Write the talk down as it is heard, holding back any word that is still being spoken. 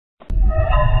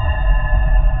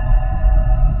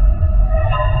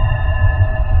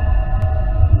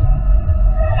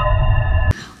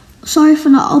sorry for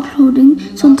not uploading.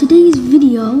 So in today's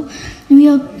video, we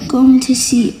are going to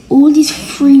see all these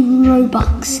free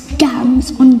Robux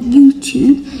scams on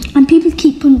YouTube, and people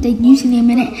keep putting their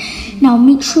username in it. Now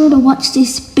make sure to watch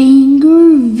this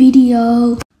banger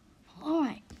video.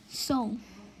 Alright, so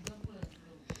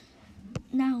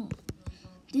now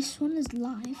this one is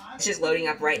live. It's just loading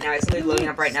up right now. It's literally loading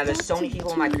up right now. There's so many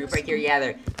people in my group right here.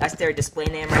 Yeah, that's their display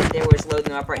name right there where it's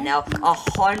loading up right now.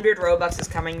 100 Robux is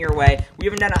coming your way. We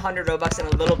haven't done 100 Robux in a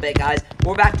little bit, guys.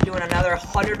 We're back to doing another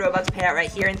 100 Robux payout right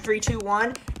here in 3, 2,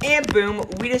 1. And boom,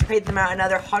 we just paid them out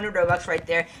another 100 Robux right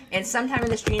there. And sometime in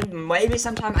the stream, maybe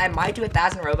sometime, I might do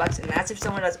 1,000 Robux. And that's if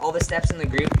someone does all the steps in the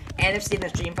group. And if stay in the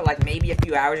stream for like maybe a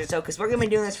few hours or so. Because we're going to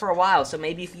be doing this for a while. So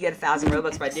maybe if you get 1,000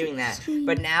 Robux by doing that.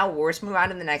 But now, we're just moving on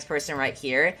to the next person right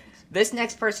here. This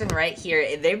next person right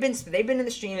here, they've been in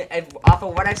the stream off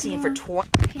of what I've seen for 20.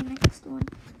 Okay, next one.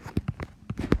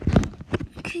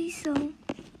 Okay, so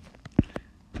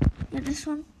yeah, this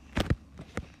one.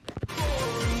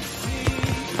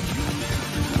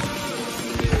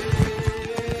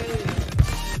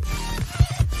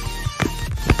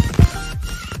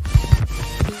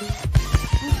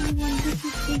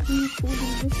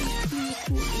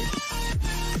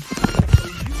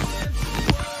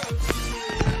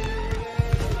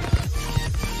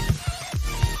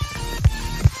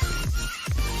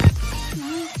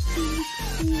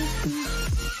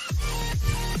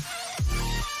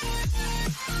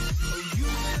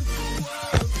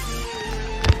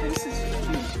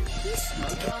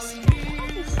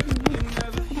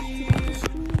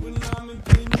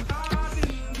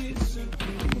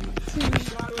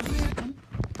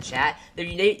 Chat, their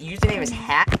username is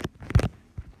hack.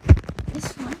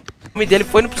 O nome dele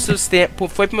foi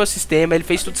pro meu sistema, ele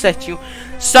fez tudo certinho.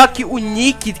 Só que o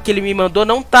nick que ele me mandou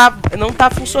não tá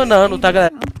funcionando, tá,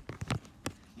 galera?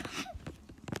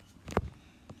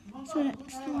 So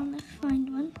next one, let's find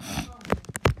one.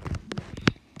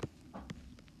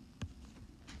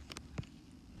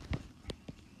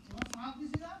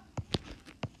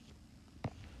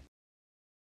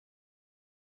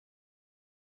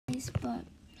 But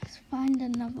let's find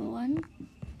another one.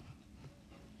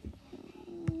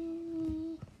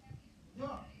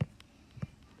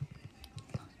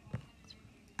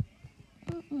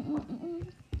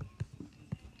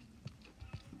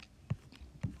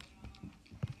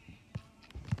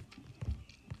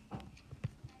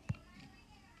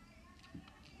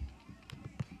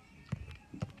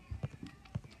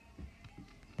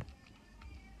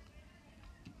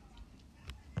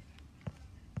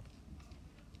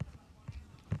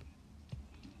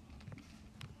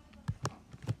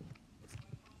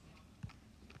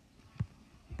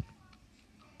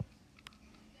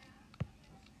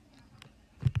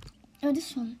 Oh,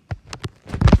 this one.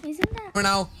 Isn't that? For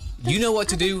now, you know what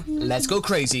to do. Let's go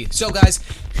crazy. So, guys,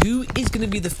 who is going to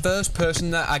be the first person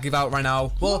that I give out right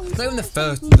now? Well, not even the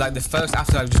first, like the first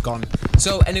after I've just gone.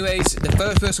 So, anyways, the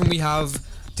first person we have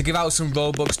to give out some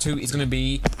Robux to is going to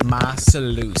be Master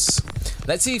Loose.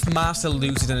 Let's see if Master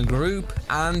Loose is in a group,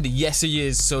 and yes, he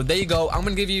is. So, there you go. I'm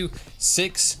going to give you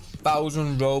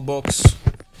 6,000 Robux.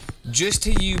 Just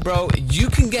to you, bro. You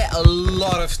can get a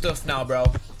lot of stuff now, bro.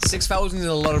 6,000 is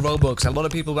a lot of Robux. A lot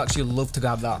of people would actually love to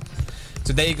have that.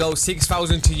 So there you go,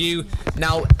 6,000 to you.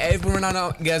 Now, everyone I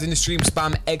know, guys, in the stream,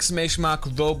 spam exclamation mark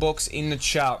Robux in the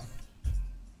chat.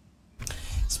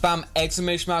 Spam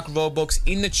exclamation mark Robux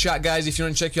in the chat, guys, if you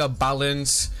want to check your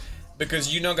balance.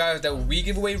 Because you know, guys, that we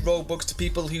give away Robux to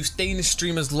people who stay in the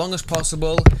stream as long as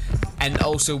possible. And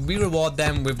also, we reward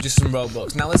them with just some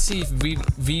Robux. Now, let's see if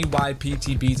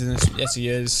VYPTB is in this. Yes, he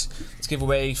is. Let's give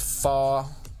away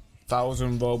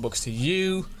 4,000 Robux to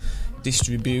you.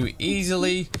 Distribute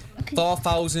easily. Okay.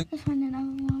 4,000. Let's find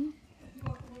another one.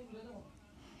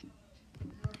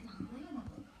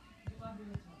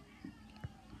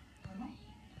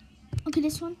 Okay,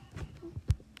 this one.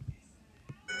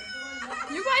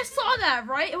 You guys saw that,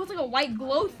 right? It was like a white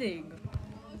glow thing.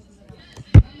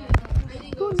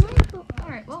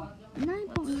 Alright, well,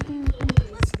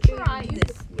 let's try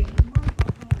this.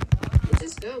 Let's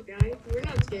just go, guys. We're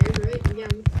not scared, right? Yeah.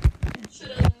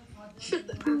 Shut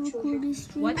the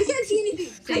actual. What? I can't see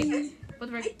anything. Say, what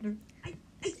the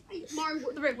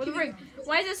frick? What the frick?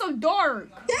 Why is it so dark?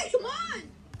 Dad, come on!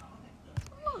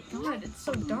 Oh god, it's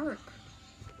so dark.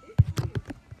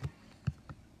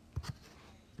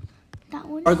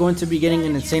 Are going to be getting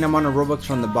an insane amount of Robux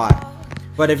from the bot.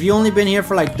 But if you only been here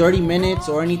for like 30 minutes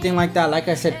or anything like that, like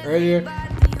I said earlier,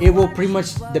 it will pretty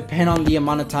much depend on the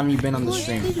amount of time you've been on the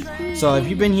stream. So if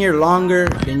you've been here longer,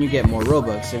 then you get more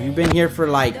Robux. If you've been here for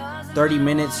like 30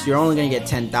 minutes, you're only gonna get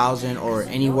 10,000 or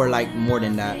anywhere like more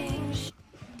than that.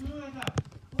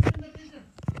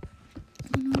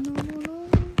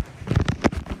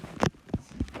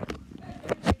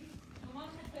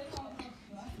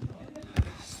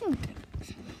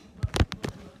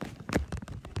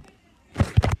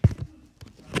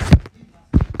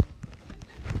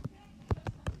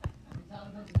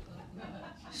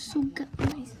 So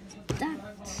guys,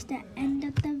 that's the end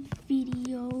of the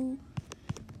video.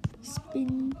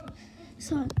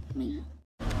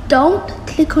 Don't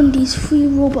click on these free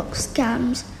Robux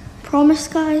scams. Promise,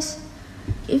 guys.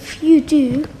 If you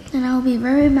do, then I'll be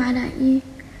very mad at you.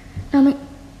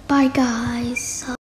 Bye guys.